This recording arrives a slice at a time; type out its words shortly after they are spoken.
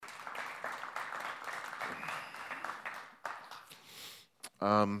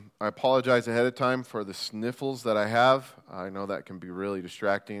I apologize ahead of time for the sniffles that I have. I know that can be really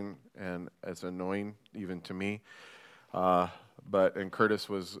distracting and it's annoying even to me. And Curtis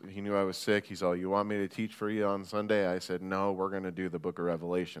he knew I was sick. He's all, "You want me to teach for you on Sunday?" I said, "No, we're going to do the book of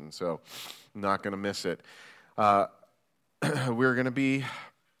Revelation, so I'm not going to miss it." We're going to be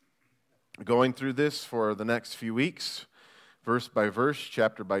going through this for the next few weeks, verse by verse,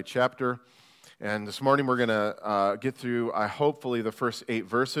 chapter by chapter. And this morning we're going to get through, hopefully, the first 8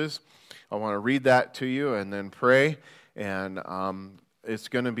 verses. I want to read that to you and then pray. And I'm going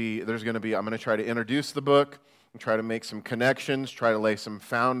to try to introduce the book and try to make some connections, try to lay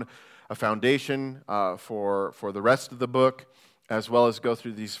a foundation for the rest of the book, as well as go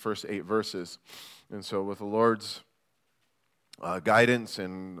through these first 8 verses. And so with the Lord's guidance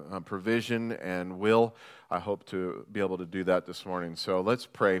and provision and will, I hope to be able to do that this morning. So let's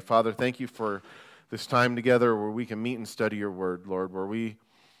pray. Father, thank you for this time together where we can meet and study your word, Lord, where we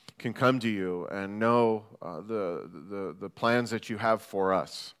can come to you and know the plans that you have for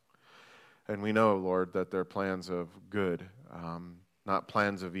us. And we know, Lord, that they're plans of good, not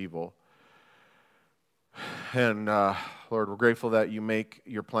plans of evil. And Lord, we're grateful that you make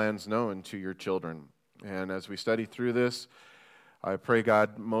your plans known to your children. And as we study through this, I pray,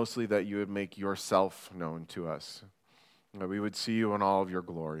 God, mostly that you would make yourself known to us, that we would see you in all of your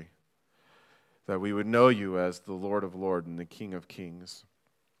glory, that we would know you as the Lord of Lords and the King of Kings,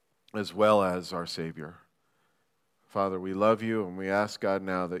 as well as our Savior. Father, we love you, and we ask, God,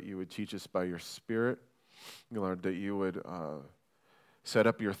 now that you would teach us by your Spirit, Lord, that you would set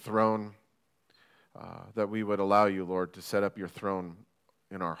up your throne, that we would allow you, Lord, to set up your throne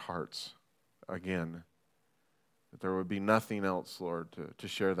in our hearts again. That there would be nothing else, Lord, to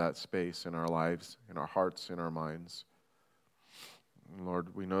share that space in our lives, in our hearts, in our minds. And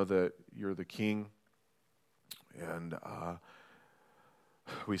Lord, we know that you're the King, and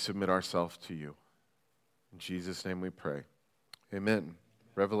we submit ourselves to you. In Jesus' name we pray. Amen.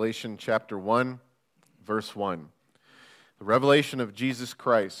 Revelation chapter 1, verse 1. The revelation of Jesus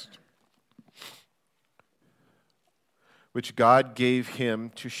Christ, which God gave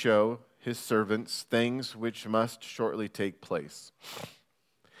him to show his servants things which must shortly take place.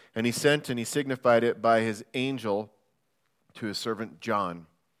 And he sent and he signified it by his angel to his servant John,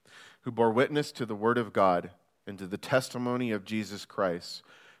 who bore witness to the word of God and to the testimony of Jesus Christ,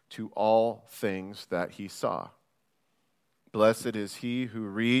 to all things that he saw. Blessed is he who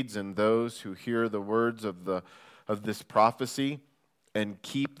reads and those who hear the words of this prophecy and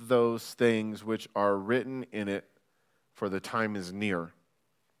keep those things which are written in it, for the time is near.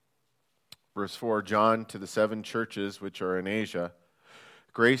 Verse 4, John, to the 7 churches which are in Asia,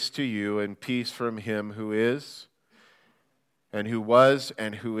 grace to you and peace from him who is, and who was,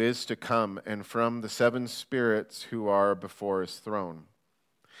 and who is to come, and from the 7 spirits who are before his throne,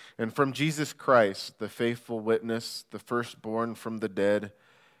 and from Jesus Christ, the faithful witness, the firstborn from the dead,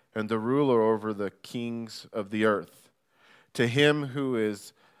 and the ruler over the kings of the earth. To him who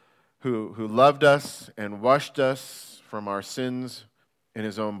loved us and washed us from our sins in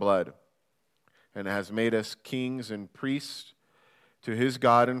his own blood, and has made us kings and priests to his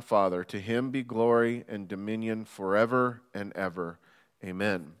God and Father. To him be glory and dominion forever and ever.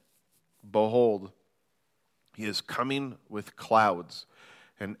 Amen. Behold, he is coming with clouds,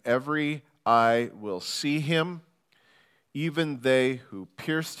 and every eye will see him, even they who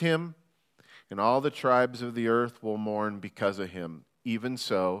pierced him, and all the tribes of the earth will mourn because of him. Even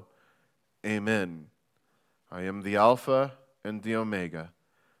so, amen. I am the Alpha and the Omega,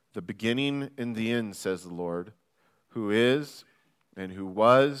 the beginning and the end, says the Lord, who is, and who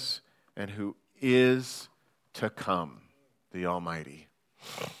was, and who is to come, the Almighty.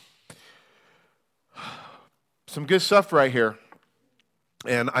 Some good stuff right here.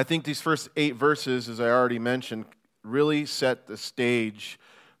 And I think these first 8 verses, as I already mentioned, really set the stage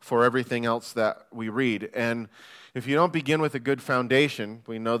for everything else that we read. And if you don't begin with a good foundation,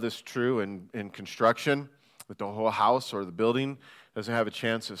 we know this true in construction, with the whole house or the building doesn't have a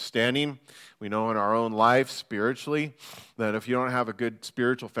chance of standing. We know in our own life spiritually that if you don't have a good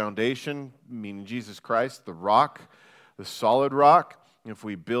spiritual foundation, meaning Jesus Christ, the rock, the solid rock, if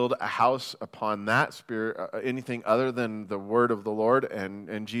we build a house upon that spirit, anything other than the word of the Lord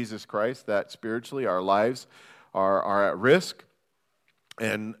and Jesus Christ, that spiritually our lives are at risk.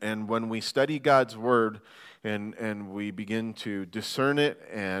 And when we study God's word and we begin to discern it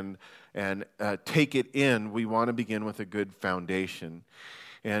and take it in, we want to begin with a good foundation.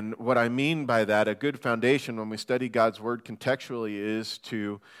 And what I mean by that, a good foundation when we study God's word contextually, is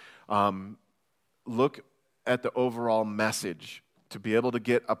to look at the overall message to be able to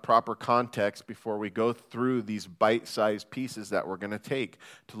get a proper context before we go through these bite-sized pieces that we're going to take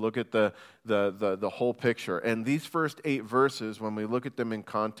to look at the whole picture. And these first 8 verses, when we look at them in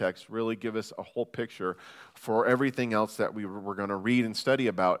context, really give us a whole picture for everything else that we're going to read and study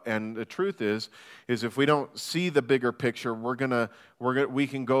about. And the truth is if we don't see the bigger picture, we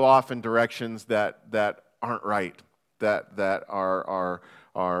can go off in directions that aren't right, that are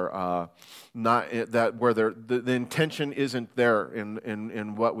not that where the intention isn't there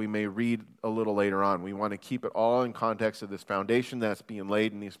in what we may read a little later on. We want to keep it all in context of this foundation that's being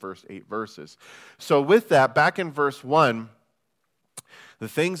laid in these first 8 verses. So with that, back in verse 1,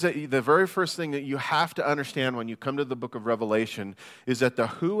 the very first thing that you have to understand when you come to the book of Revelation is that the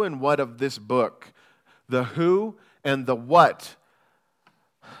who and what of this book, the who and the what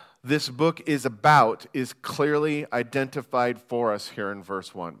this book is about, is clearly identified for us here in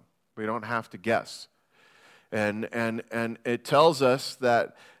verse 1. We don't have to guess. And it tells us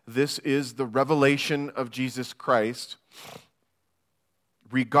that this is the revelation of Jesus Christ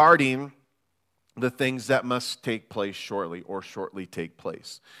regarding the things that must take place shortly or shortly take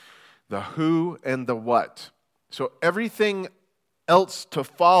place. The who and the what. So everything else to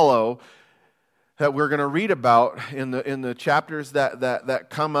follow that we're going to read about in the chapters that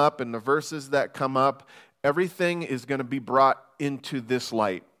come up and the verses that come up, everything is going to be brought into this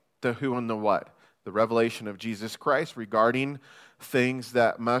light, the who and the what, the revelation of Jesus Christ regarding things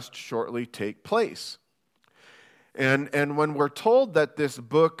that must shortly take place. And when we're told that this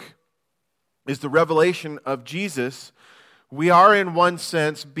book is the revelation of Jesus, we are in one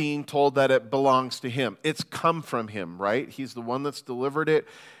sense being told that it belongs to Him. It's come from Him, right? He's the one that's delivered it,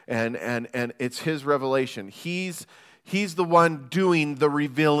 and it's His revelation. He's the one doing the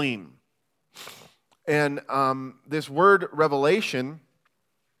revealing. And this word revelation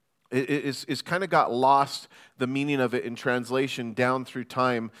is kind of got lost, the meaning of it in translation down through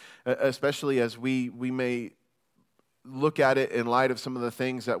time, especially as we may look at it in light of some of the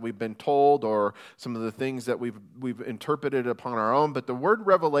things that we've been told or some of the things that we've interpreted upon our own. But the word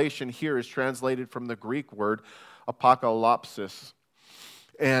revelation here is translated from the Greek word apokalopsis.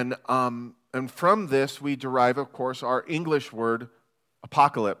 And from this we derive, of course, our English word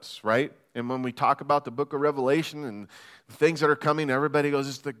apocalypse, right? And when we talk about the book of Revelation and the things that are coming, everybody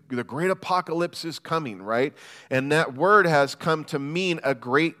goes, the great apocalypse is coming, right? And that word has come to mean a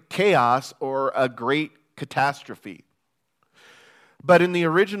great chaos or a great catastrophe. But in the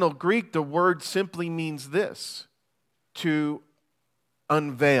original Greek, the word simply means this: to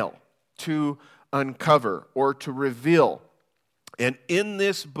unveil, to uncover, or to reveal. And in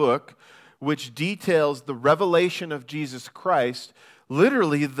this book, which details the revelation of Jesus Christ,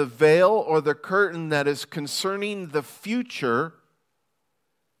 literally the veil or the curtain that is concerning the future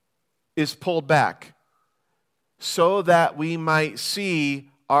is pulled back so that we might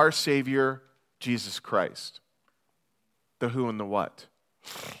see our Savior, Jesus Christ. The who and the what.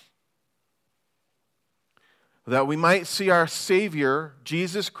 That we might see our Savior,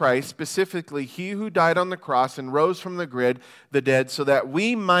 Jesus Christ, specifically He who died on the cross and rose from the dead, so that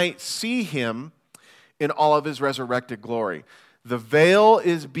we might see Him in all of His resurrected glory. The veil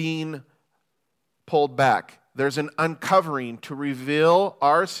is being pulled back. There's an uncovering to reveal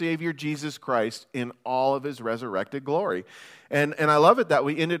our Savior, Jesus Christ, in all of His resurrected glory. And I love it that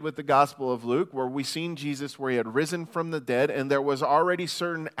we ended with the Gospel of Luke, where we seen Jesus where He had risen from the dead, and there was already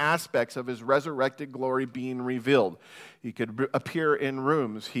certain aspects of His resurrected glory being revealed. He could appear in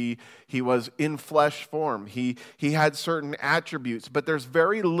rooms. He was in flesh form. He had certain attributes, but there's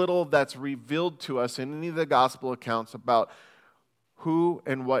very little that's revealed to us in any of the Gospel accounts about who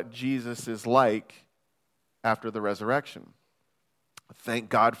and what Jesus is like after the resurrection. Thank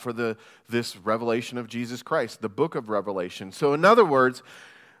God for this revelation of Jesus Christ, the book of Revelation. So in other words,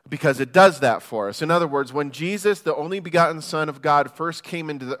 because it does that for us. In other words, when Jesus, the only begotten Son of God, first came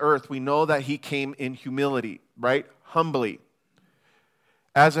into the earth, we know that He came in humility, right? Humbly,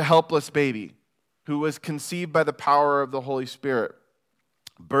 as a helpless baby who was conceived by the power of the Holy Spirit,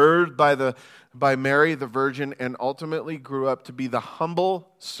 birthed by Mary the Virgin, and ultimately grew up to be the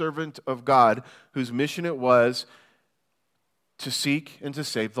humble servant of God, whose mission it was to seek and to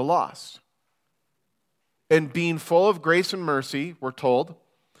save the lost. And being full of grace and mercy, we're told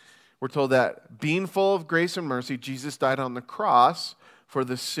that being full of grace and mercy, Jesus died on the cross for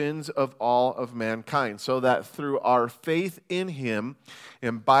the sins of all of mankind, so that through our faith in Him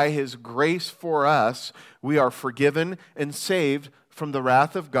and by His grace for us, we are forgiven and saved from the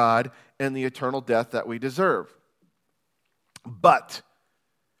wrath of God and the eternal death that we deserve. But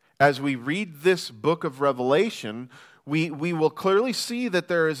as we read this book of Revelation, we will clearly see that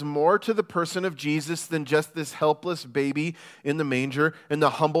there is more to the person of Jesus than just this helpless baby in the manger and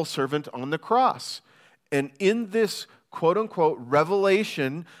the humble servant on the cross. And in this quote-unquote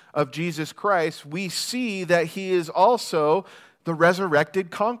revelation of Jesus Christ, we see that he is also the resurrected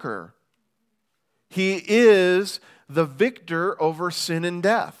conqueror. He is the victor over sin and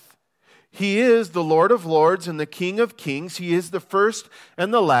death. He is the Lord of lords and the King of kings. He is the first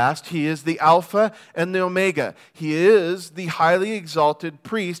and the last. He is the Alpha and the Omega. He is the highly exalted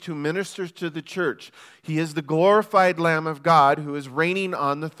priest who ministers to the church. He is the glorified Lamb of God who is reigning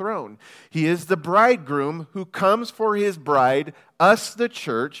on the throne. He is the bridegroom who comes for his bride, us the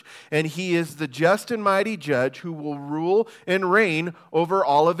church, and he is the just and mighty judge who will rule and reign over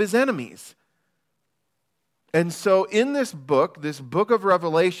all of his enemies. And so in this book of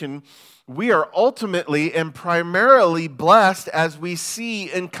Revelation, we are ultimately and primarily blessed as we see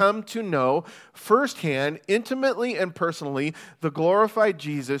and come to know firsthand, intimately and personally, the glorified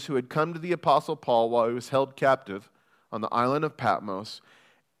Jesus who had come to the Apostle Paul while he was held captive on the island of Patmos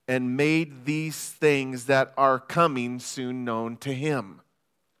and made these things that are coming soon known to him.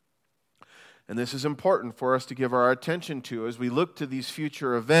 And this is important for us to give our attention to as we look to these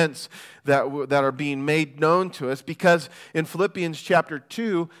future events that are being made known to us, because in Philippians chapter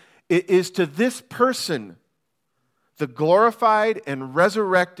 2, it is to this person, the glorified and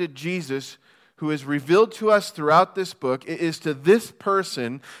resurrected Jesus, who is revealed to us throughout this book. It is to this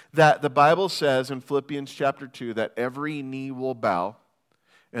person that the Bible says in Philippians chapter 2 that every knee will bow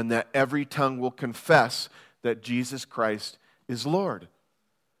and that every tongue will confess that Jesus Christ is Lord.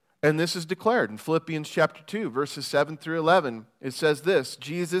 And this is declared in Philippians chapter 2, verses 7 through 11. It says this: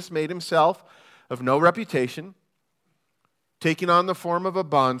 Jesus made himself of no reputation, taking on the form of a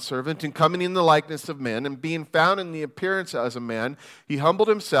bondservant and coming in the likeness of men, and being found in the appearance as a man, he humbled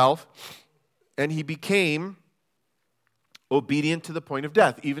himself and he became obedient to the point of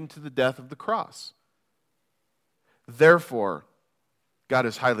death, even to the death of the cross. Therefore, God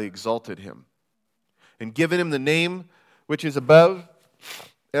has highly exalted him and given him the name which is above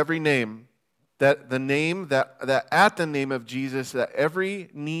every name, that at the name of Jesus, that every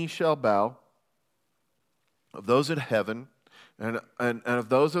knee shall bow, of those in heaven and of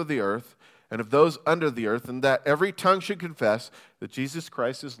those of the earth and of those under the earth, and that every tongue should confess that Jesus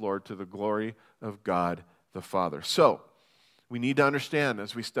Christ is Lord, to the glory of God the Father. So, we need to understand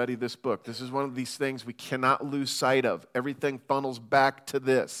as we study this book, this is one of these things we cannot lose sight of. Everything funnels back to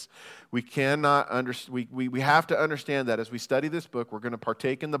this. We cannot we have to understand that as we study this book, we're going to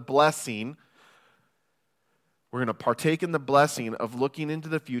partake in the blessing. We're going to partake in the blessing of looking into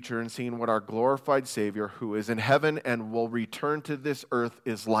the future and seeing what our glorified Savior, who is in heaven and will return to this earth,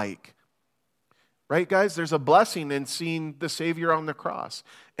 is like. Right, guys? There's a blessing in seeing the Savior on the cross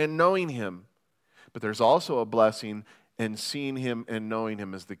and knowing him. But there's also a blessing in seeing him and knowing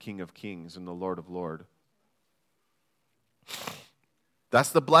him as the King of Kings and the Lord of Lords. That's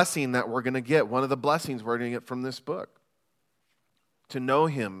the blessing that we're going to get. One of the blessings we're going to get from this book. To know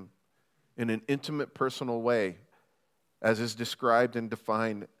him in an intimate, personal way, as is described and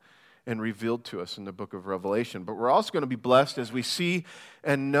defined and revealed to us in the book of Revelation. But we're also going to be blessed as we see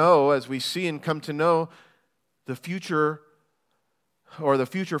and know, as we see and come to know the future, or the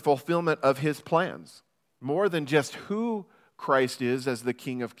future fulfillment of his plans. More than just who Christ is as the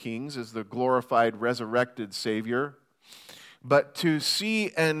King of Kings, as the glorified, resurrected Savior, but to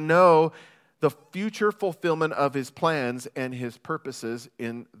see and know the future fulfillment of his plans and his purposes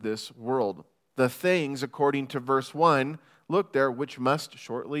in this world. The things, according to verse 1, look there, which must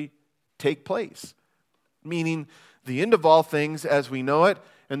shortly take place. Meaning the end of all things as we know it,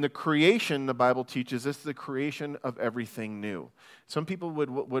 and the creation, the Bible teaches us, the creation of everything new. Some people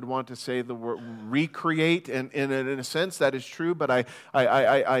would want to say the word recreate, and in a sense that is true, but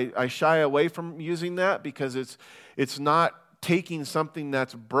I shy away from using that because it's not taking something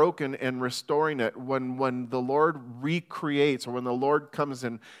that's broken and restoring it. When the Lord recreates, or when the Lord comes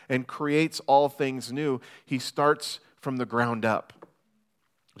in and creates all things new, he starts from the ground up,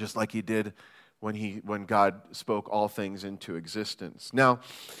 just like he did when God spoke all things into existence. Now,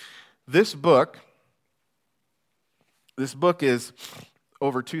 this book is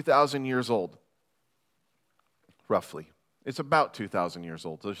over 2,000 years old, roughly. It's about 2,000 years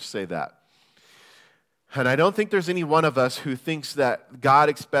old, let's just say that. And I don't think there's any one of us who thinks that God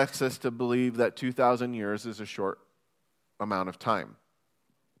expects us to believe that 2,000 years is a short amount of time.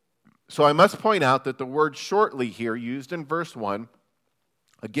 So I must point out that the word shortly here, used in verse 1,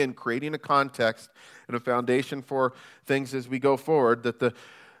 again, creating a context and a foundation for things as we go forward, that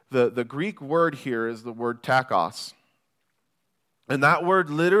the Greek word here is the word takos. And that word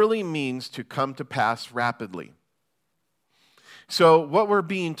literally means to come to pass rapidly. So what we're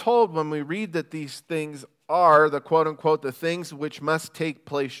being told when we read that these things are the quote-unquote the things which must take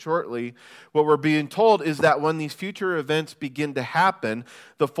place shortly, what we're being told is that when these future events begin to happen,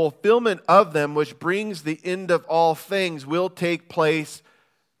 the fulfillment of them, which brings the end of all things, will take place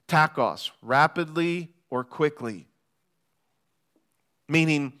tachos, rapidly or quickly.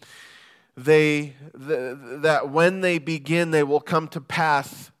 Meaning that when they begin, they will come to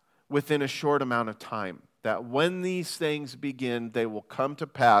pass within a short amount of time. That when these things begin, they will come to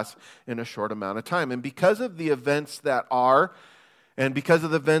pass in a short amount of time. And because of the events that are, and because of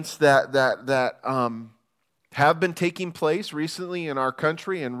the events that have been taking place recently in our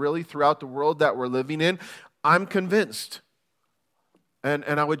country and really throughout the world that we're living in, I'm convinced. And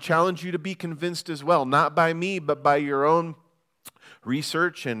I would challenge you to be convinced as well, not by me, but by your own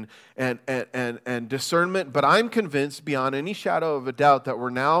research and discernment. But I'm convinced beyond any shadow of a doubt that we're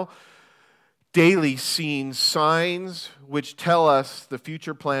now daily seeing signs which tell us the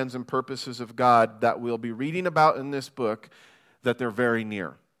future plans and purposes of God that we'll be reading about in this book, that they're very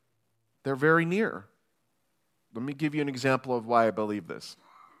near. They're very near. Let me give you an example of why I believe this.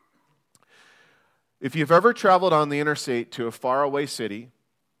 If you've ever traveled on the interstate to a faraway city,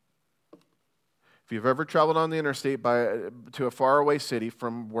 if you've ever traveled on the interstate to a faraway city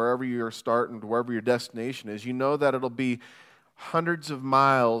from wherever your start and wherever your destination is, you know that it'll be hundreds of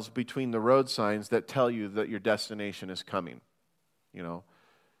miles between the road signs that tell you that your destination is coming. You know,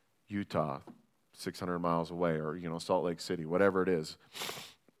 Utah, 600 miles away, or, Salt Lake City, whatever it is.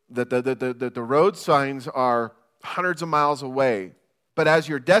 That the road signs are hundreds of miles away. But as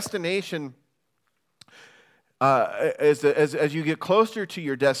your destination, as you get closer to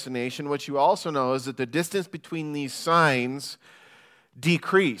your destination, what you also know is that the distance between these signs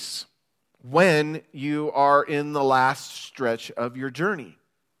decrease when you are in the last stretch of your journey.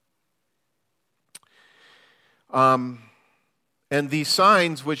 And these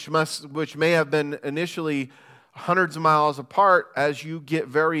signs, which may have been initially hundreds of miles apart, as you get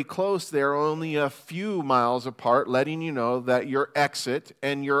very close, they're only a few miles apart, letting you know that your exit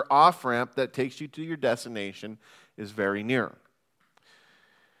and your off-ramp that takes you to your destination is very near.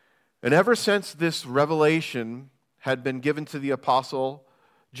 And ever since this revelation had been given to the Apostle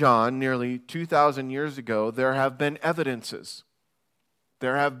John nearly 2,000 years ago, there have been evidences.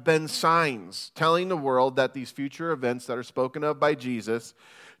 There have been signs telling the world that these future events that are spoken of by Jesus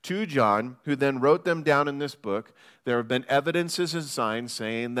to John, who then wrote them down in this book, there have been evidences and signs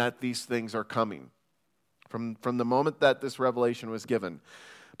saying that these things are coming from the moment that this revelation was given.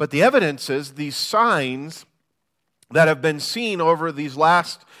 But the evidences, these signs that have been seen over these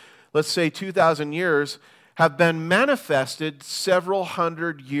last, let's say, 2,000 years, have been manifested several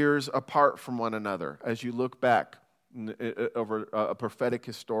hundred years apart from one another as you look back over a prophetic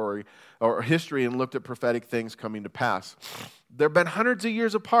history and looked at prophetic things coming to pass. They've been hundreds of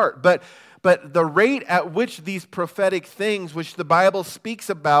years apart, but the rate at which these prophetic things, which the Bible speaks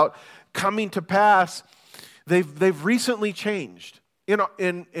about, coming to pass, they've recently changed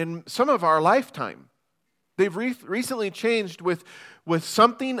in some of our lifetime. They've recently changed with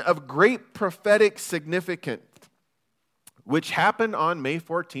something of great prophetic significance, which happened on May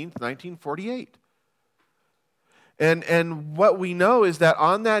 14th, 1948. And what we know is that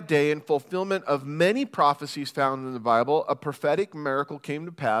on that day, in fulfillment of many prophecies found in the Bible, a prophetic miracle came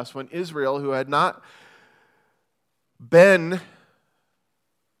to pass when Israel, who had not been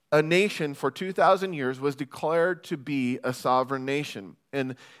a nation for 2,000 years, was declared to be a sovereign nation.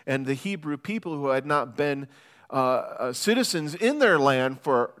 And the Hebrew people, who had not been citizens in their land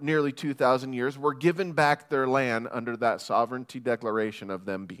for nearly 2,000 years, were given back their land under that sovereignty declaration of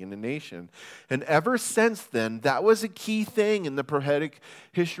them being a nation. And ever since then, that was a key thing in the prophetic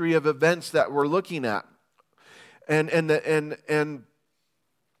history of events that we're looking at. And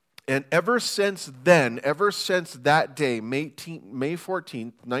ever since then, ever since that day, May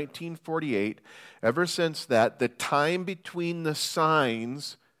 14th, 1948, ever since that, the time between the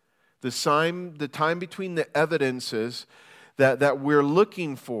signs, the time between the evidences that we're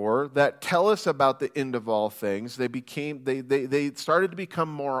looking for that tell us about the end of all things, they started to become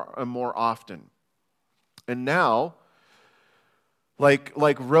more and more often. And now, like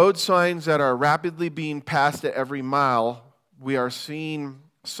road signs that are rapidly being passed at every mile, we are seeing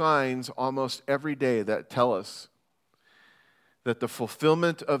signs almost every day that tell us that the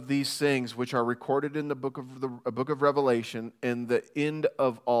fulfillment of these things, which are recorded in the book of Revelation, and the end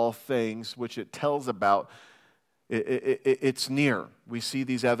of all things, which it tells about, it's near. We see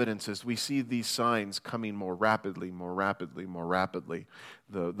these evidences. We see these signs coming more rapidly, more rapidly, more rapidly.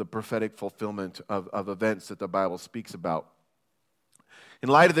 The prophetic fulfillment of events that the Bible speaks about. In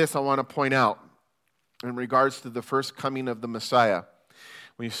light of this, I want to point out in regards to the first coming of the Messiah.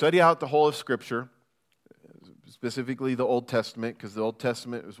 When you study out the whole of Scripture, specifically the Old Testament, because the Old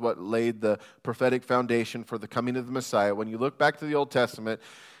Testament is what laid the prophetic foundation for the coming of the Messiah. When you look back to the Old Testament,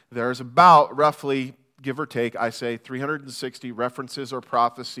 there's about roughly, give or take, I say 360 references or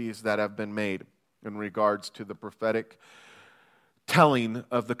prophecies that have been made in regards to the prophetic telling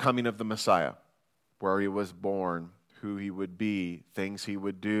of the coming of the Messiah, where he was born, who he would be, things he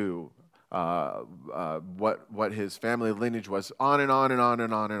would do, what his family lineage was, on and on and on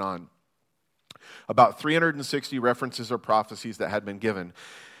and on and on. About 360 references or prophecies that had been given.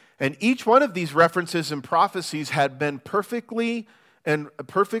 And each one of these references and prophecies had been perfectly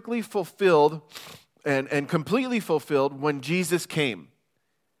fulfilled and completely fulfilled when Jesus came,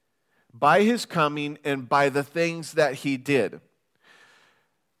 by his coming and by the things that he did.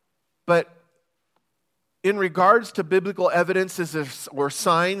 But in regards to biblical evidences or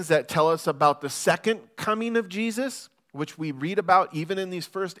signs that tell us about the second coming of Jesus, which we read about even in these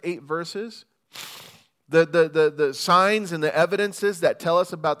first 8 verses, the signs and the evidences that tell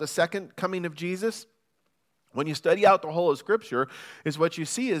us about the second coming of Jesus, when you study out the whole of Scripture, is what you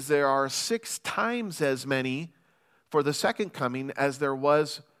see is there are 6 times as many for the second coming as there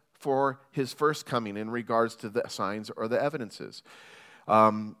was for his first coming in regards to the signs or the evidences.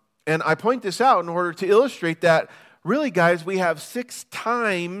 And I point this out in order to illustrate that, really, guys, we have 6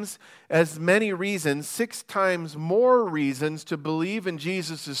 times as many reasons, 6 times more reasons to believe in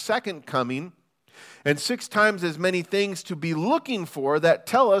Jesus' second coming, and 6 times as many things to be looking for that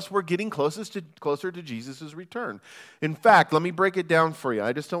tell us we're getting closer to Jesus' return. In fact, let me break it down for you.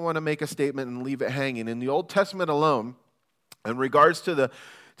 I just don't want to make a statement and leave it hanging. In the Old Testament alone, in regards to the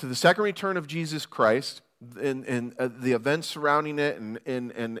second return of Jesus Christ, and the events surrounding it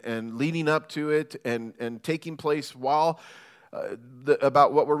and leading up to it and taking place while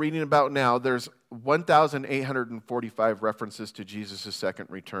about what we're reading about now, there's 1,845 references to Jesus'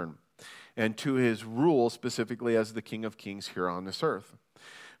 second return and to his rule specifically as the King of Kings here on this earth.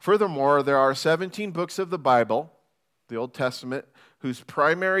 Furthermore, there are 17 books of the Bible, the Old Testament, whose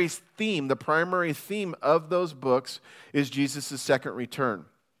primary theme of those books is Jesus' second return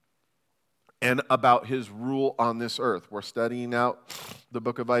and about his rule on this earth. We're studying out the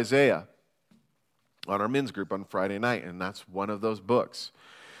book of Isaiah on our men's group on Friday night, and that's one of those books.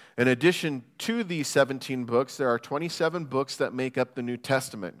 In addition to these 17 books, there are 27 books that make up the New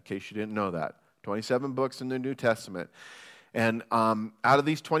Testament, in case you didn't know that. 27 books in the New Testament. And out of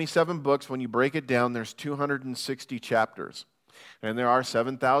these 27 books, when you break it down, there's 260 chapters. And there are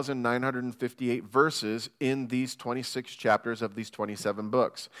 7,958 verses in these 26 chapters of these 27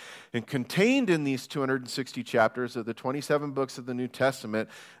 books. And contained in these 260 chapters of the 27 books of the New Testament,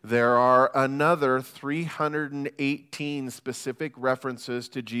 there are another 318 specific references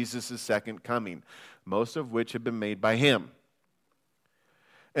to Jesus' second coming, most of which have been made by him.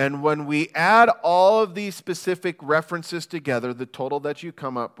 And when we add all of these specific references together, the total that you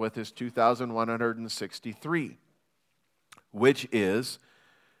come up with is 2,163. Which is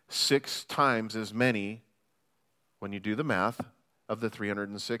 6 times as many, when you do the math, of the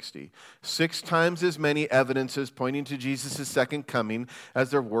 360. 6 times as many evidences pointing to Jesus' second coming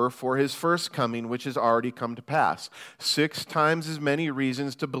as there were for his first coming, which has already come to pass. 6 times as many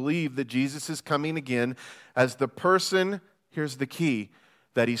reasons to believe that Jesus is coming again as the person, here's the key,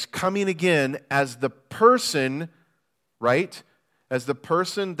 that he's coming again as the person, right? As the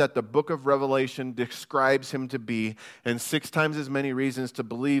person that the book of Revelation describes him to be, and 6 times as many reasons to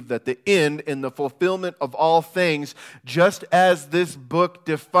believe that the end and the fulfillment of all things, just as this book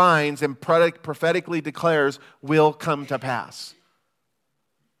defines and prophetically declares, will come to pass.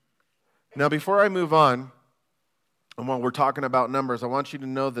 Now, before I move on, and while we're talking about numbers, I want you to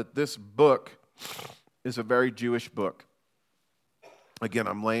know that this book is a very Jewish book. Again,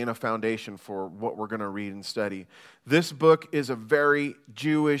 I'm laying a foundation for what we're going to read and study. This book is a very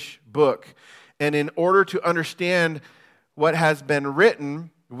Jewish book. And in order to understand what has been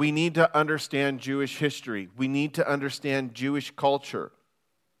written, we need to understand Jewish history. We need to understand Jewish culture.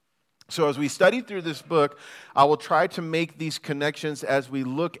 So as we study through this book, I will try to make these connections as we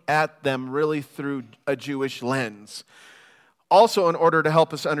look at them really through a Jewish lens. Also, in order to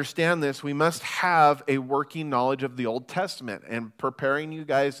help us understand this, we must have a working knowledge of the Old Testament. And preparing you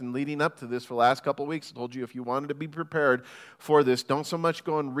guys and leading up to this for the last couple of weeks, I told you if you wanted to be prepared for this, don't so much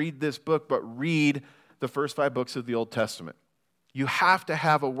go and read this book, but read the first 5 books of the Old Testament. You have to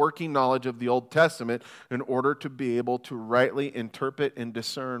have a working knowledge of the Old Testament in order to be able to rightly interpret and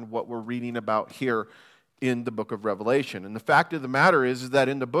discern what we're reading about here in the book of Revelation. And the fact of the matter is that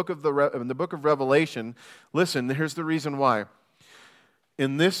in the book of Revelation, listen, here's the reason why.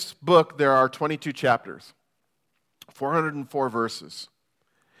 In this book, there are 22 chapters, 404 verses.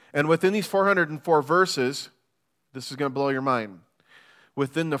 And within these 404 verses, this is going to blow your mind.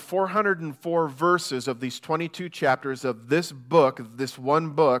 Within the 404 verses of these 22 chapters of this book, this one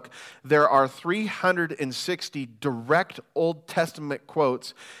book, there are 360 direct Old Testament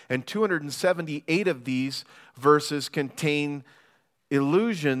quotes, and 278 of these verses contain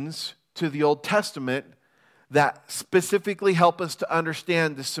allusions to the Old Testament that specifically help us to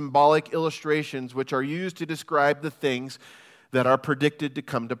understand the symbolic illustrations which are used to describe the things that are predicted to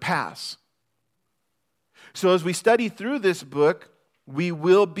come to pass. So as we study through this book, we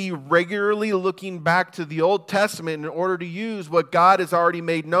will be regularly looking back to the Old Testament in order to use what God has already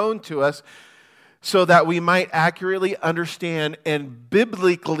made known to us so that we might accurately understand and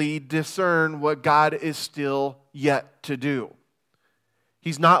biblically discern what God is still yet to do.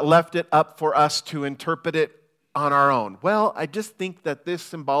 He's not left it up for us to interpret it on our own. Well, I just think that this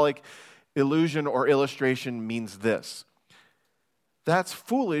symbolic illusion or illustration means this. That's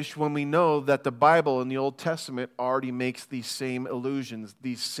foolish when we know that the Bible in the Old Testament already makes these same allusions,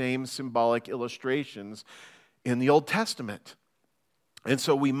 these same symbolic illustrations in the Old Testament. And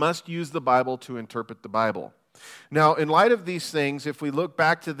so we must use the Bible to interpret the Bible. Now, in light of these things, if we look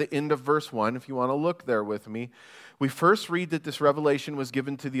back to the end of verse 1, if you want to look there with me, we first read that this revelation was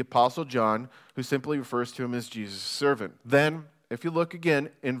given to the Apostle John, who simply refers to him as Jesus' servant. Then, if you look again,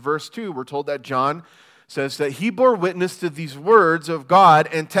 in verse 2, we're told that John says that he bore witness to these words of God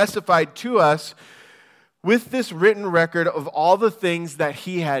and testified to us with this written record of all the things that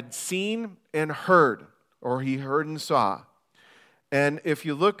he had seen and heard, or he heard and saw. And if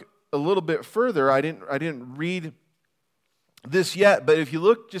you look a little bit further, I didn't read this yet, but if you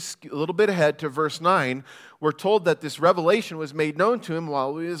look just a little bit ahead to verse 9, we're told that this revelation was made known to him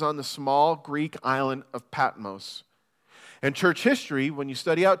while he was on the small Greek island of Patmos. And church history, when you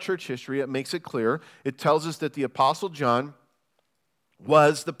study out church history, it makes it clear. It tells us that the Apostle John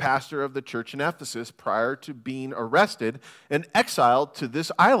was the pastor of the church in Ephesus prior to being arrested and exiled to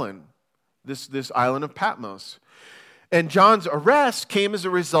this island, this island of Patmos. And John's arrest came as a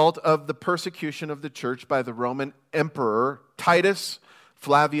result of the persecution of the church by the Roman emperor Titus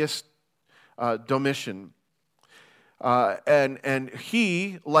Flavius Domitian. And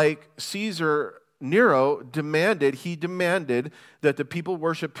he, like Caesar Nero, demanded that the people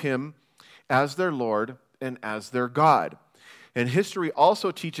worship him as their Lord and as their God. And history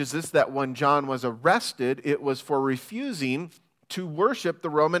also teaches us that when John was arrested, it was for refusing to worship the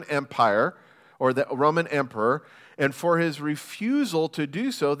Roman Empire or the Roman emperor, and for his refusal to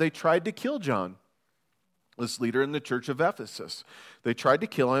do so, they tried to kill John, this leader in the church of Ephesus. They tried to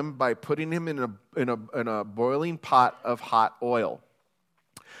kill him by putting him in a boiling pot of hot oil.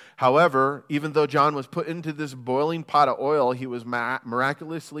 However, even though John was put into this boiling pot of oil, he was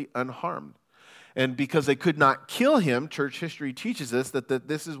miraculously unharmed. And because they could not kill him, church history teaches us that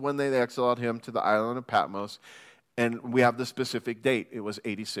this is when they exiled him to the island of Patmos, and we have the specific date. It was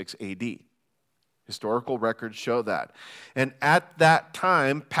 86 AD. Historical records show that. And at that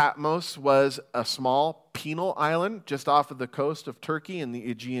time, Patmos was a small penal island just off of the coast of Turkey in the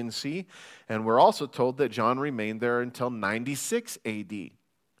Aegean Sea, and we're also told that John remained there until 96 AD.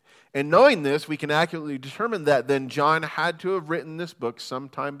 And knowing this, we can accurately determine that then John had to have written this book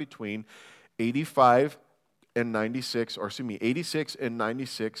sometime between 86 and 96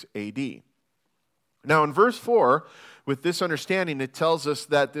 AD. Now in verse 4, with this understanding, it tells us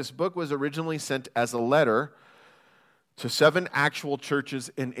that this book was originally sent as a letter to 7 actual churches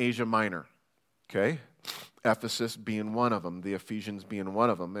in Asia Minor. Okay? Ephesus being one of them, the Ephesians being one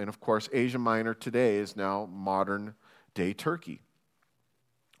of them. And of course, Asia Minor today is now modern day Turkey.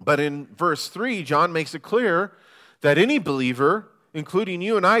 But in verse 3, John makes it clear that any believer, including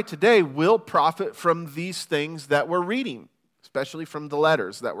you and I today, will profit from these things that we're reading, especially from the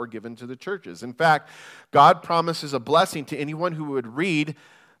letters that were given to the churches. In fact, God promises a blessing to anyone who would read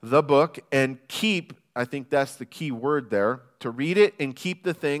the book and keep, I think that's the key word there, to read it and keep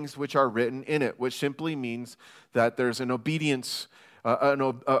the things which are written in it, which simply means that there's an obedience,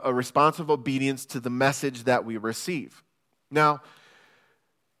 a responsive obedience to the message that we receive. Now,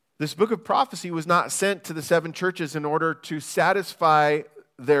 this book of prophecy was not sent to the 7 churches in order to satisfy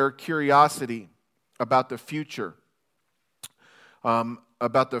their curiosity about the future,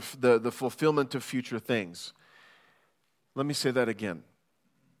 about the fulfillment of future things. Let me say that again,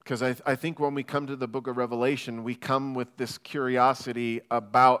 because I think when we come to the book of Revelation, we come with this curiosity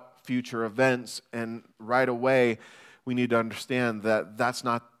about future events, and right away we need to understand that that's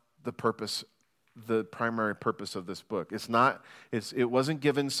not the purpose, the primary purpose of this book. It wasn't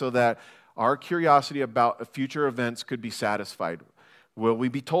given so that our curiosity about future events could be satisfied. Will we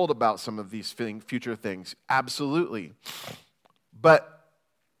be told about some of these future things? Absolutely. But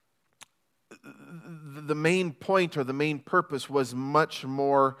the main point or the main purpose was much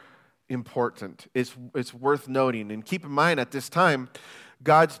more important. It's worth noting. And keep in mind, at this time,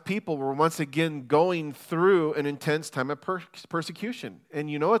 God's people were once again going through an intense time of persecution.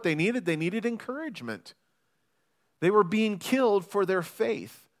 And you know what they needed? They needed encouragement. They were being killed for their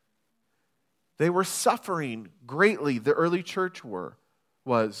faith. They were suffering greatly, the early church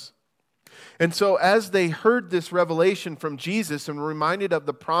was. And so as they heard this revelation from Jesus and were reminded of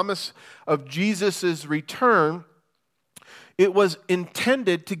the promise of Jesus' return, it was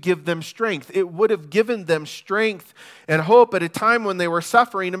intended to give them strength. It would have given them strength and hope at a time when they were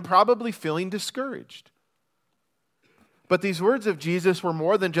suffering and probably feeling discouraged. But these words of Jesus were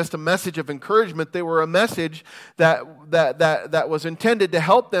more than just a message of encouragement. They were a message that was intended to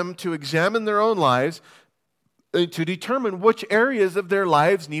help them to examine their own lives, to determine which areas of their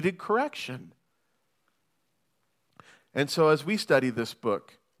lives needed correction. And so as we study this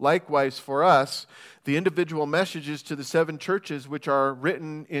book, likewise for us, the individual messages to the 7 churches which are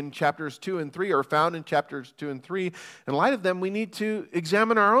written in chapters 2 and 3 are found in chapters 2 and 3. In light of them, we need to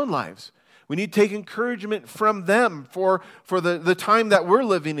examine our own lives. We need to take encouragement from them for the time that we're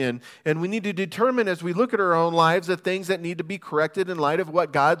living in. And we need to determine as we look at our own lives the things that need to be corrected in light of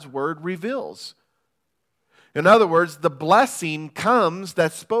what God's Word reveals. In other words, the blessing comes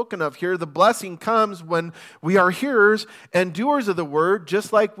that's spoken of here. The blessing comes when we are hearers and doers of the Word,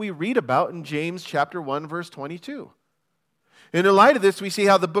 just like we read about in James chapter 1, verse 22. And in light of this, we see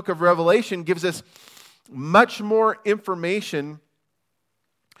how the book of Revelation gives us much more information,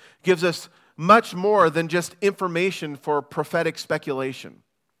 gives us much more than just information for prophetic speculation.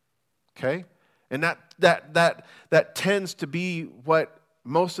 Okay? And that tends to be what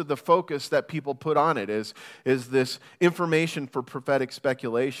most of the focus that people put on it is this information for prophetic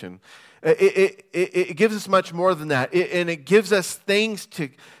speculation. It gives us much more than that. And it gives us things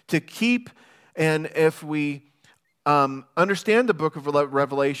to keep. And if we understand the book of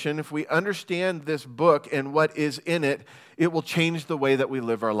Revelation, if we understand this book and what is in it, it will change the way that we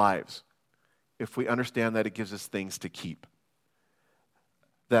live our lives. If we understand that it gives us things to keep.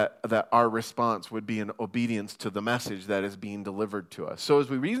 That our response would be in obedience to the message that is being delivered to us. So as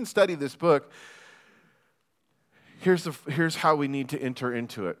we read and study this book, here's how we need to enter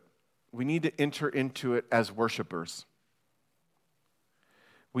into it. We need to enter into it as worshipers.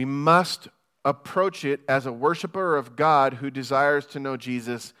 We must approach it as a worshiper of God who desires to know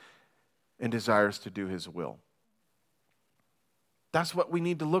Jesus and desires to do His will. That's what we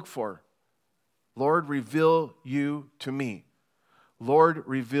need to look for. Lord, reveal you to me. Lord,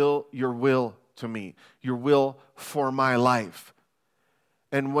 reveal your will to me, your will for my life.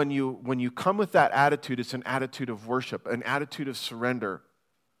 And when you come with that attitude, it's an attitude of worship, an attitude of surrender,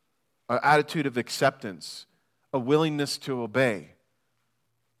 an attitude of acceptance, a willingness to obey.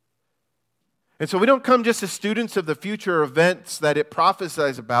 And so we don't come just as students of the future events that it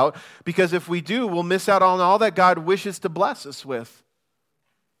prophesies about, because if we do, we'll miss out on all that God wishes to bless us with.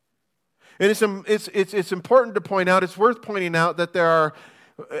 And it's important to point out, it's worth pointing out that there are,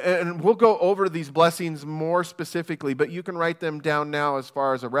 and we'll go over these blessings more specifically, but you can write them down now as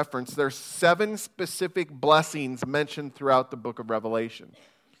far as a reference. There's 7 specific blessings mentioned throughout the book of Revelation.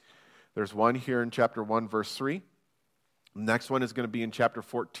 There's one here in chapter 1, verse 3. The next one is going to be in chapter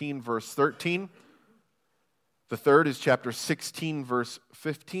 14, verse 13. The third is chapter 16, verse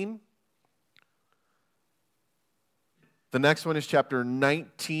 15. The next one is chapter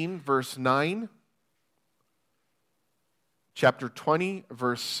 19, verse 9. Chapter 20,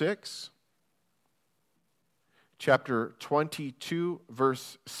 verse 6. Chapter 22,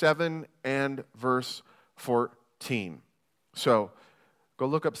 verse 7, and verse 14. So, go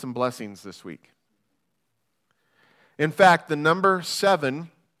look up some blessings this week. In fact, the number 7,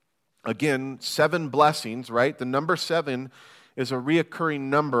 again, 7 blessings, right? The number 7 is a reoccurring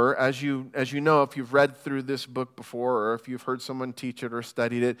number. As you know, if you've read through this book before, or if you've heard someone teach it or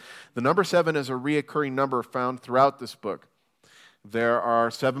studied it, the number 7 is a reoccurring number found throughout this book. There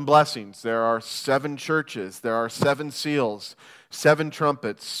are 7 blessings. There are 7 churches. There are 7 seals, 7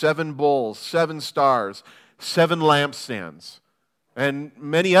 trumpets, 7 bowls, 7 stars, 7 lampstands, and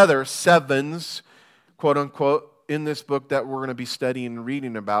many other 7s, quote unquote, in this book that we're going to be studying and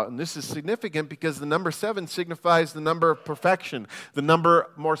reading about. And this is significant because the number 7 signifies the number of perfection, the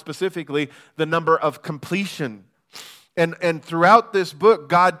number, more specifically, the number of completion. And throughout this book,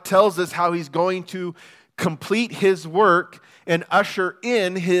 God tells us how He's going to complete His work and usher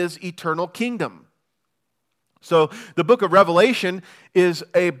in His eternal kingdom. So the book of Revelation is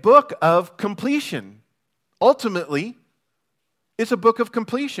a book of completion. Ultimately, It's a book of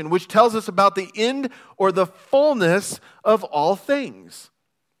completion, which tells us about the end or the fullness of all things.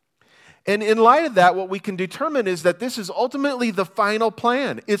 And in light of that, what we can determine is that this is ultimately the final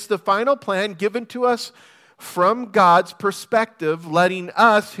plan. It's the final plan given to us from God's perspective, letting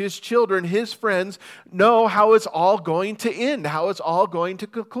us, His children, His friends, know how it's all going to end, how it's all going to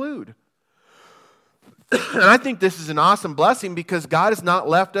conclude. And I think this is an awesome blessing because God has not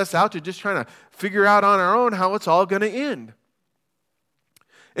left us out to just trying to figure out on our own how it's all going to end.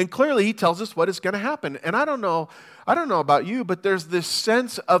 And clearly He tells us what is going to happen. And I don't know about you, but there's this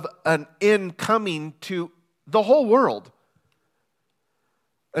sense of an end coming to the whole world.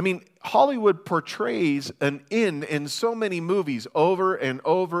 I mean, Hollywood portrays an end in so many movies over and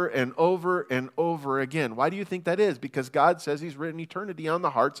over and over and over again. Why do you think that is? Because God says He's written eternity on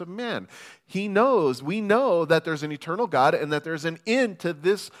the hearts of men. We know that there's an eternal God and that there's an end to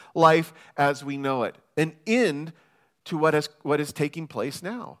this life as we know it. An end to what is taking place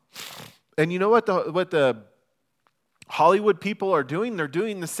now. And you know what the Hollywood people are doing? They're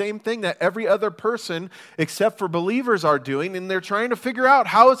doing the same thing that every other person except for believers are doing, and they're trying to figure out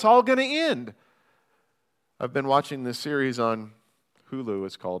how it's all going to end. I've been watching this series on Hulu.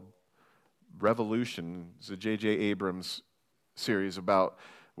 It's called Revolution. It's a J.J. Abrams series about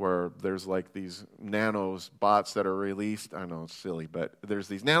where there's like these nanobots that are released. I know it's silly, but there's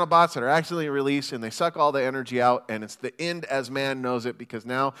these nanobots that are accidentally released, and they suck all the energy out, and it's the end as man knows it because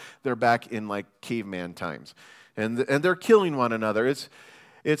now they're back in like caveman times. And they're killing one another. It's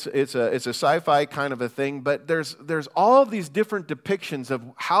a sci-fi kind of a thing, but there's all of these different depictions of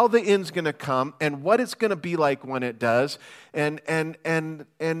how the end's going to come and what it's going to be like when it does. And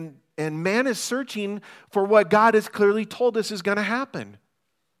man is searching for what God has clearly told us is going to happen.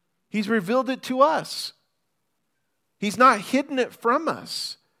 He's revealed it to us. He's not hidden it from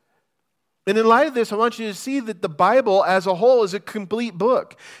us. And in light of this, I want you to see that the Bible as a whole is a complete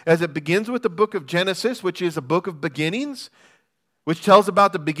book. As it begins with the book of Genesis, which is a book of beginnings, which tells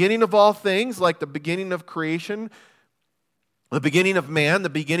about the beginning of all things, like the beginning of creation, the beginning of man, the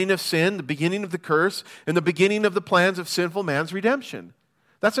beginning of sin, the beginning of the curse, and the beginning of the plans of sinful man's redemption.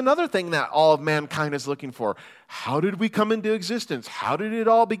 That's another thing that all of mankind is looking for. How did we come into existence? How did it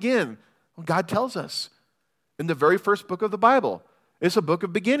all begin? Well, God tells us in the very first book of the Bible. It's a book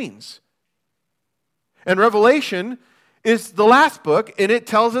of beginnings. And Revelation is the last book, and it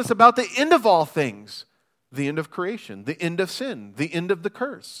tells us about the end of all things. The end of creation, the end of sin, the end of the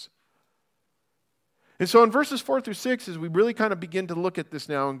curse. And so in verses 4 through 6, as we really kind of begin to look at this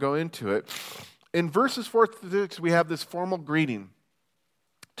now and go into it, in verses 4 through 6, we have this formal greeting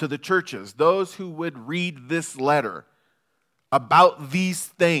to the churches, those who would read this letter about these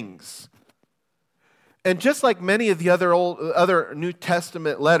things. And just like many of the other New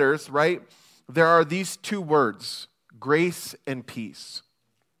Testament letters, right, there are these two words, grace and peace.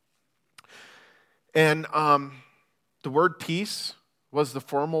 And the word peace was the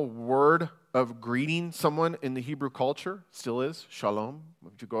formal word of greeting someone in the Hebrew culture, still is, shalom.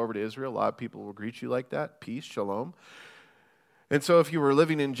 If you go over to Israel, a lot of people will greet you like that, peace, shalom. And so if you were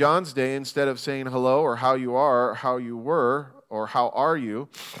living in John's day, instead of saying hello or how you are, how you were, or how are you,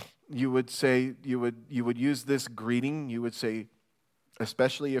 you would say, you would use this greeting, you would say,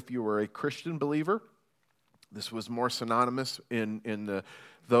 especially if you were a Christian believer. This was more synonymous in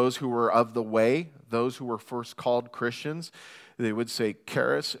those who were of the way, those who were first called Christians. They would say,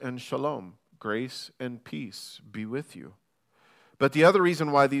 charis and shalom, grace and peace be with you. But the other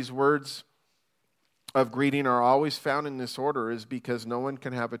reason why these words of greeting are always found in this order is because no one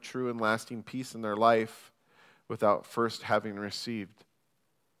can have a true and lasting peace in their life without first having received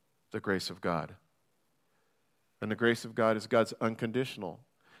the grace of God. And the grace of God is God's unconditional.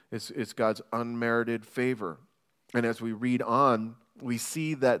 It's God's unmerited favor. And as we read on, we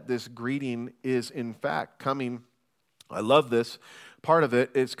see that this greeting is in fact coming, I love this, part of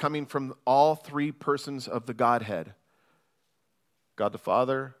it is coming from all three persons of the Godhead. God the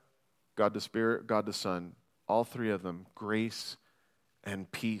Father, God the Spirit, God the Son. All three of them, grace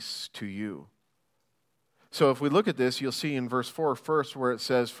and peace to you. So if we look at this, you'll see in verse 4 first where it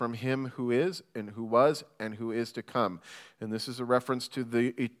says, from him who is and who was and who is to come. And this is a reference to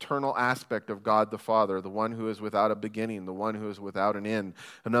the eternal aspect of God the Father, the one who is without a beginning, the one who is without an end.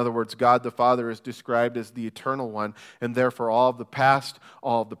 In other words, God the Father is described as the eternal one, and therefore all of the past,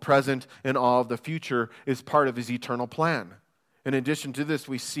 all of the present, and all of the future is part of His eternal plan. In addition to this,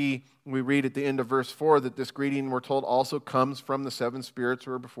 we read at the end of verse 4 that this greeting, we're told, also comes from the seven spirits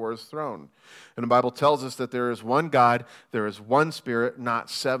who are before His throne. And the Bible tells us that there is one God, there is one Spirit, not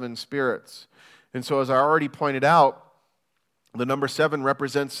seven spirits. And so as I already pointed out, the number 7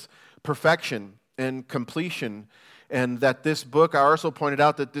 represents perfection and completion. and that this book, I also pointed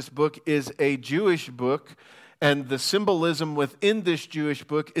out that this book is a Jewish book, and the symbolism within this Jewish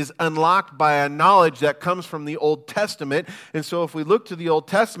book is unlocked by a knowledge that comes from the Old Testament. And so if we look to the Old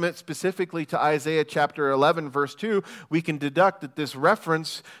Testament, specifically to Isaiah chapter 11, verse 2, we can deduct that this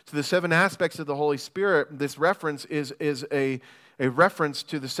reference to the 7 aspects of the Holy Spirit, this reference is a reference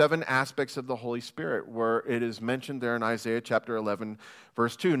to the 7 aspects of the Holy Spirit, where it is mentioned there in Isaiah chapter 11,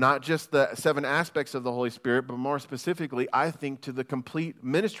 verse 2. Not just the 7 aspects of the Holy Spirit, but more specifically, I think, to the complete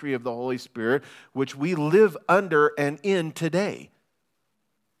ministry of the Holy Spirit, which we live under and in today.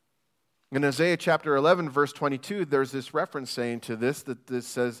 In Isaiah chapter 11, verse 22, there's this reference saying to this, that it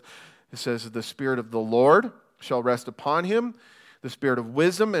says, the Spirit of the Lord shall rest upon him, the Spirit of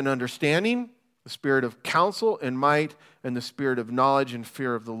wisdom and understanding, the Spirit of counsel and might, and the Spirit of knowledge and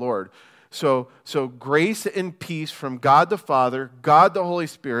fear of the Lord. So grace and peace from God the Father, God the Holy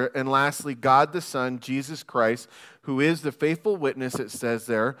Spirit, and lastly, God the Son, Jesus Christ, who is the faithful witness, it says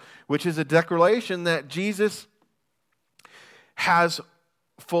there, which is a declaration that Jesus has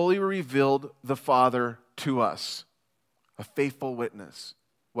fully revealed the Father to us. A faithful witness.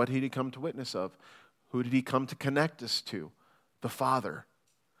 What did he come to witness of? Who did he come to connect us to? The Father.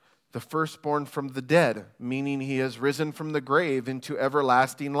 The firstborn from the dead, meaning he has risen from the grave into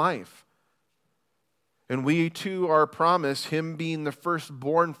everlasting life. And we too are promised, him being the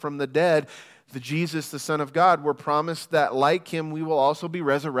firstborn from the dead, the Jesus, the Son of God, we're promised that like him, we will also be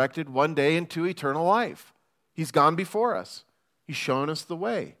resurrected one day into eternal life. He's gone before us. He's shown us the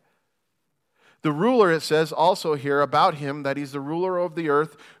way. The ruler, it says also here about him, that he's the ruler of the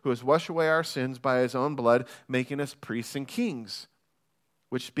earth who has washed away our sins by his own blood, making us priests and kings.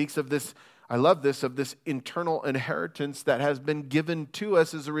 Which speaks of this, I love this, of this eternal inheritance that has been given to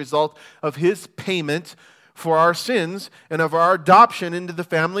us as a result of his payment for our sins and of our adoption into the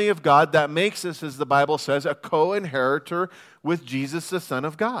family of God that makes us, as the Bible says, a co-inheritor with Jesus, the Son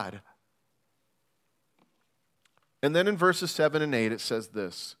of God. And then in verses 7 and 8 it says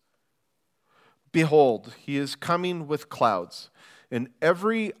this, behold, he is coming with clouds, and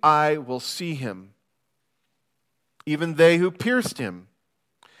every eye will see him, even they who pierced him.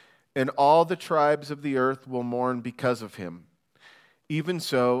 And all the tribes of the earth will mourn because of him. Even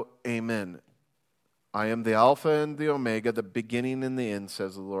so, amen. I am the Alpha and the Omega, the beginning and the end,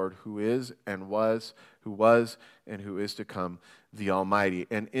 says the Lord, who is and was, and who is to come, the Almighty.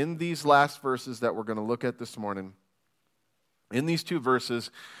 And in these last verses that we're going to look at this morning, in these 2 verses,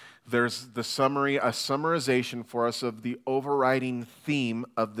 there's the summary, a summarization for us of the overriding theme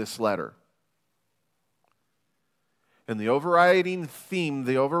of this letter. And the overriding theme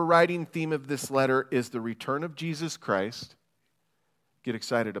of this letter is the return of Jesus Christ. Get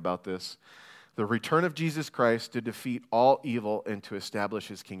excited about this. The return of Jesus Christ to defeat all evil and to establish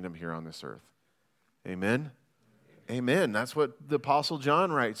his kingdom here on this earth. Amen? Amen. That's what the Apostle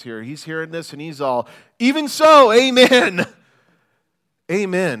John writes here. He's hearing this and he's all, even so, amen.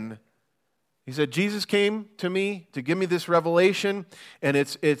 Amen. He said, Jesus came to me to give me this revelation, and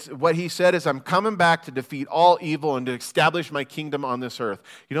it's what he said is, I'm coming back to defeat all evil and to establish my kingdom on this earth.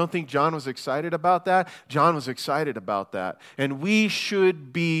 You don't think John was excited about that? John was excited about that. And we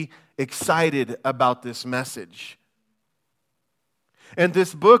should be excited about this message. And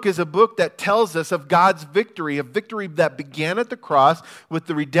this book is a book that tells us of God's victory, a victory that began at the cross with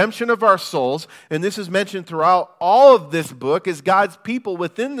the redemption of our souls. And this is mentioned throughout all of this book, as God's people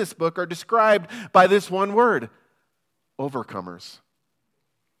within this book are described by this one word, overcomers.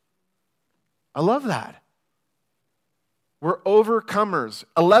 I love that. We're overcomers.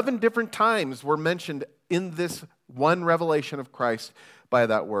 11 different times were mentioned in this one revelation of Christ by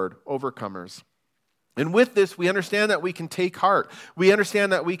that word, overcomers. And with this, we understand that we can take heart. We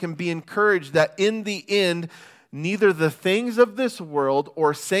understand that we can be encouraged that in the end, neither the things of this world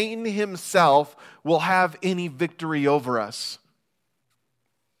or Satan himself will have any victory over us.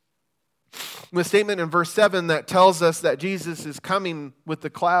 The statement in verse 7 that tells us that Jesus is coming with the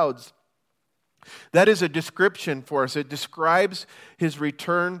clouds, that is a description for us. It describes his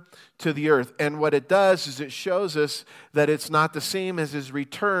return to the earth. And what it does is it shows us that it's not the same as his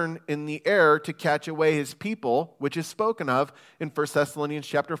return in the air to catch away his people, which is spoken of in 1 Thessalonians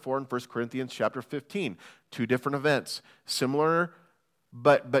chapter 4 and 1 Corinthians chapter 15. 2 different events. Similar,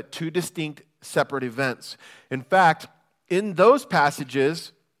 but 2 distinct separate events. In fact, in those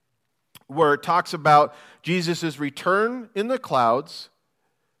passages where it talks about Jesus' return in the clouds,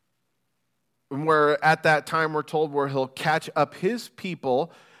 where at that time we're told where he'll catch up his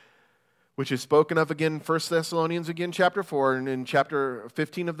people, which is spoken of again in 1 Thessalonians, again, chapter 4, and in chapter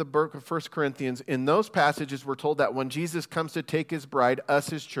 15 of the book of 1 Corinthians. In those passages, we're told that when Jesus comes to take his bride, us,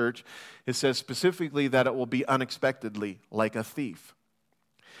 his church, it says specifically that it will be unexpectedly, like a thief.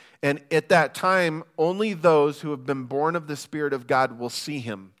 And at that time, only those who have been born of the Spirit of God will see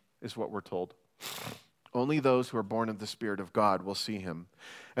him, is what we're told. Only those who are born of the Spirit of God will see him.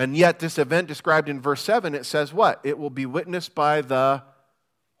 And yet, this event described in verse 7, it says what? It will be witnessed by the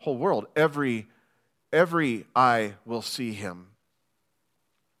whole world. Every eye will see him.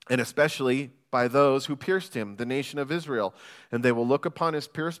 And especially by those who pierced him, the nation of Israel. And they will look upon his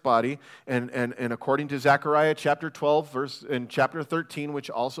pierced body. And according to Zechariah chapter 12, verse and chapter 13,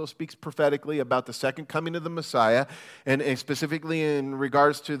 which also speaks prophetically about the second coming of the Messiah, and specifically in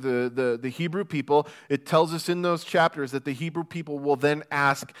regards to the Hebrew people, it tells us in those chapters that the Hebrew people will then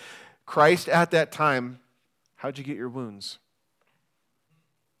ask Christ at that time, how'd you get your wounds?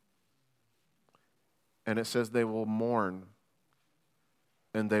 And it says they will mourn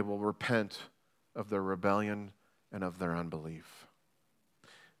and they will repent of their rebellion and of their unbelief.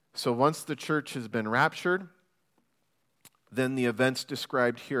 So once the church has been raptured, then the events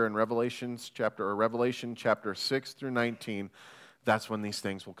described here in Revelation chapter 6 through 19, that's when these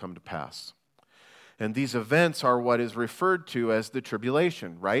things will come to pass. And these events are what is referred to as the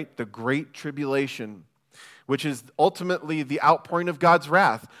tribulation, right? The great tribulation, which is ultimately the outpouring of God's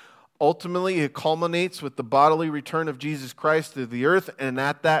wrath. Ultimately, it culminates with the bodily return of Jesus Christ to the earth, and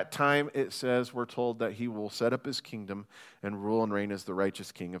at that time, it says, we're told that he will set up his kingdom and rule and reign as the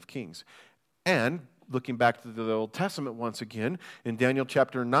righteous King of Kings. And looking back to the Old Testament once again, in Daniel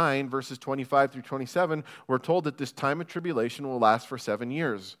chapter 9, verses 25 through 27, we're told that this time of tribulation will last for 7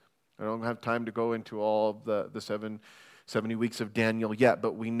 years. I don't have time to go into all of the 70 weeks of Daniel yet,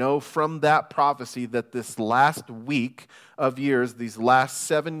 but we know from that prophecy that this last week of years, these last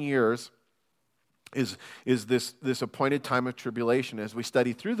 7 years, is this appointed time of tribulation. As we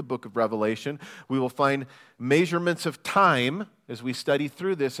study through the book of Revelation, we will find measurements of time as we study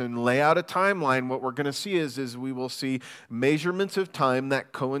through this and lay out a timeline. What we're going to see is we will see measurements of time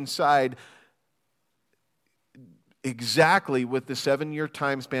that coincide exactly with the 7-year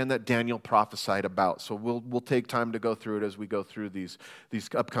time span that Daniel prophesied about. So we'll take time to go through it as we go through these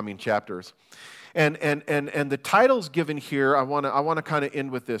upcoming chapters. And the titles given here, I want to kind of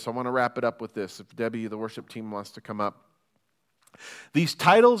end with this. I want to wrap it up with this. If Debbie, the worship team, wants to come up. These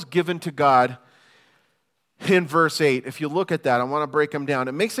titles given to God in verse 8, if you look at that, I want to break them down.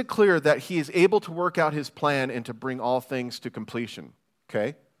 It makes it clear that he is able to work out his plan and to bring all things to completion.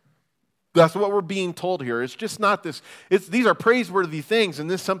 Okay? That's what we're being told here. It's just not this. These are praiseworthy things,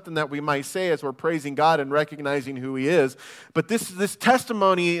 and this is something that we might say as we're praising God and recognizing who he is. But this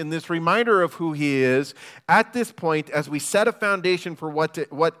testimony and this reminder of who he is, at this point, as we set a foundation for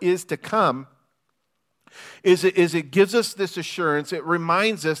what is to come, is it gives us this assurance. It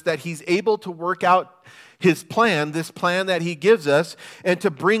reminds us that he's able to work out his plan, this plan that he gives us, and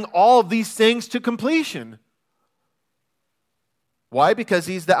to bring all of these things to completion. Why? Because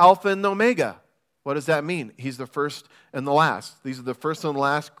he's the Alpha and the Omega. What does that mean? He's the first and the last. These are the first and the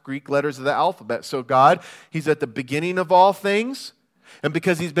last Greek letters of the alphabet. So God, he's at the beginning of all things. And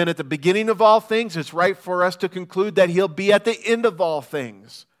because he's been at the beginning of all things, it's right for us to conclude that he'll be at the end of all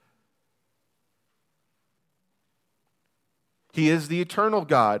things. He is the eternal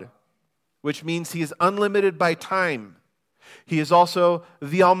God, which means he is unlimited by time. He is also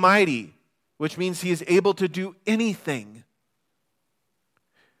the Almighty, which means he is able to do anything.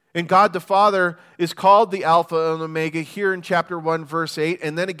 And God the Father is called the Alpha and Omega here in chapter 1, verse 8,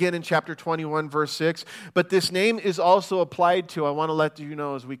 and then again in chapter 21, verse 6. But this name is also applied to, I want to let you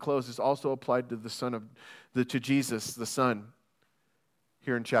know as we close, is also applied to to Jesus, the Son,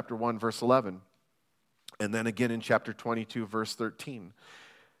 here in chapter 1, verse 11. And then again in chapter 22, verse 13.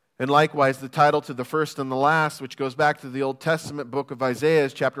 And likewise, the title to the first and the last, which goes back to the Old Testament book of Isaiah,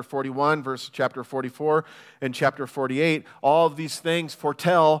 is chapter 41, verse chapter 44, and chapter 48. All of these things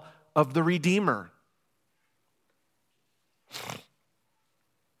foretell of the Redeemer.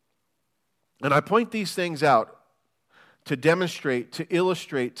 And I point these things out to demonstrate, to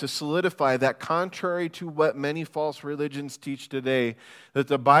illustrate, to solidify that contrary to what many false religions teach today, that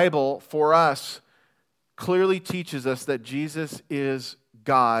the Bible, for us, clearly teaches us that Jesus is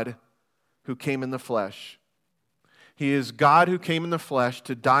God who came in the flesh. He is God who came in the flesh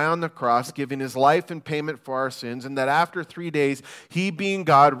to die on the cross, giving his life in payment for our sins, and that after 3 days, he being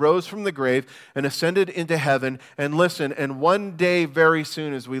God, rose from the grave and ascended into heaven. And listen, and one day very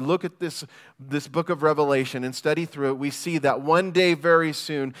soon, as we look at this book of Revelation and study through it, we see that one day very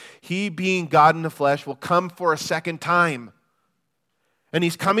soon, he being God in the flesh will come for a second time. And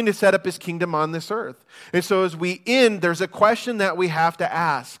he's coming to set up his kingdom on this earth. And so as we end, there's a question that we have to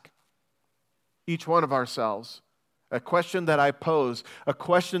ask each one of ourselves. A question that I pose. A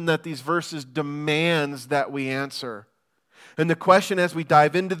question that these verses demands that we answer. And the question as we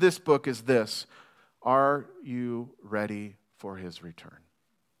dive into this book is this: are you ready for his return?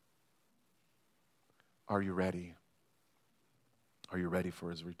 Are you ready? Are you ready for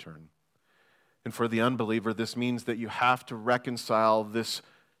his return? And for the unbeliever, this means that you have to reconcile this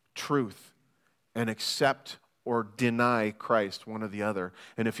truth and accept or deny Christ, one or the other.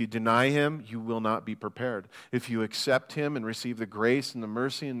 And if you deny him, you will not be prepared. If you accept him and receive the grace and the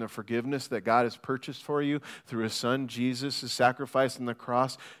mercy and the forgiveness that God has purchased for you through his son Jesus' sacrifice on the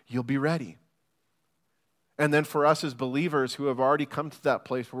cross, you'll be ready. And then for us as believers who have already come to that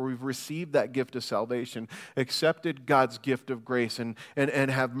place where we've received that gift of salvation, accepted God's gift of grace, and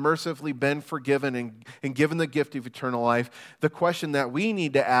have mercifully been forgiven and given the gift of eternal life, the question that we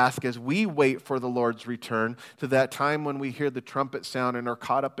need to ask as we wait for the Lord's return to that time when we hear the trumpet sound and are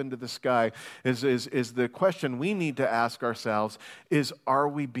caught up into the sky is the question we need to ask ourselves is, are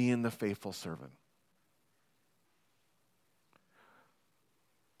we being the faithful servant?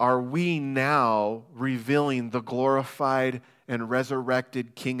 Are we now revealing the glorified and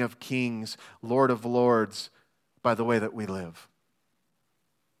resurrected King of Kings, Lord of Lords, by the way that we live?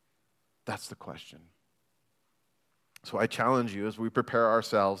 That's the question. So I challenge you as we prepare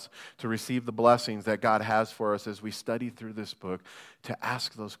ourselves to receive the blessings that God has for us as we study through this book, to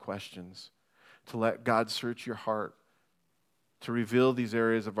ask those questions, to let God search your heart, to reveal these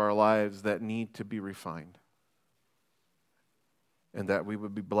areas of our lives that need to be refined. And that we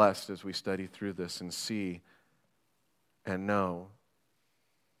would be blessed as we study through this and see and know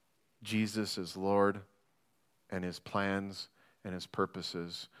Jesus is Lord, and his plans and his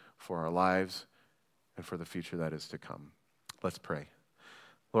purposes for our lives and for the future that is to come. Let's pray.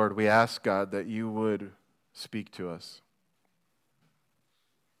 Lord, we ask, God, that you would speak to us.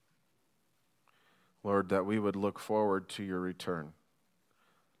 Lord, that we would look forward to your return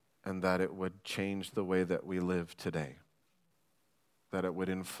and that it would change the way that we live today. That it would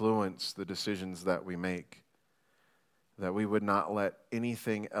influence the decisions that we make, that we would not let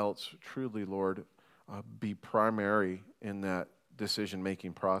anything else truly, Lord, be primary in that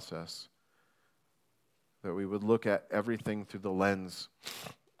decision-making process, that we would look at everything through the lens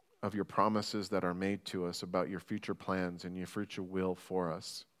of your promises that are made to us about your future plans and your future will for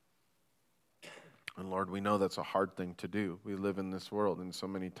us. And Lord, we know that's a hard thing to do. We live in this world, and so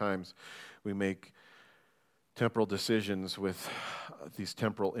many times we make temporal decisions with these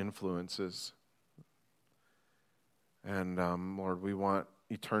temporal influences. And Lord, we want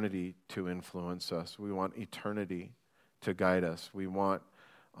eternity to influence us. We want eternity to guide us. We want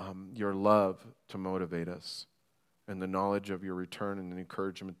your love to motivate us and the knowledge of your return and the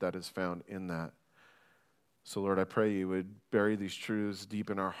encouragement that is found in that. So Lord, I pray you would bury these truths deep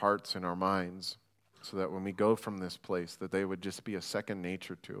in our hearts and our minds so that when we go from this place, that they would just be a second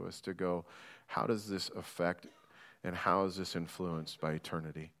nature to us to go, how does this affect and how is this influenced by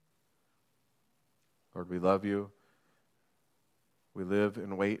eternity? Lord, we love you. We live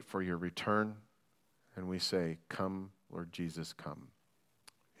and wait for your return. And we say, come, Lord Jesus, come.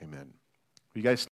 Amen. You guys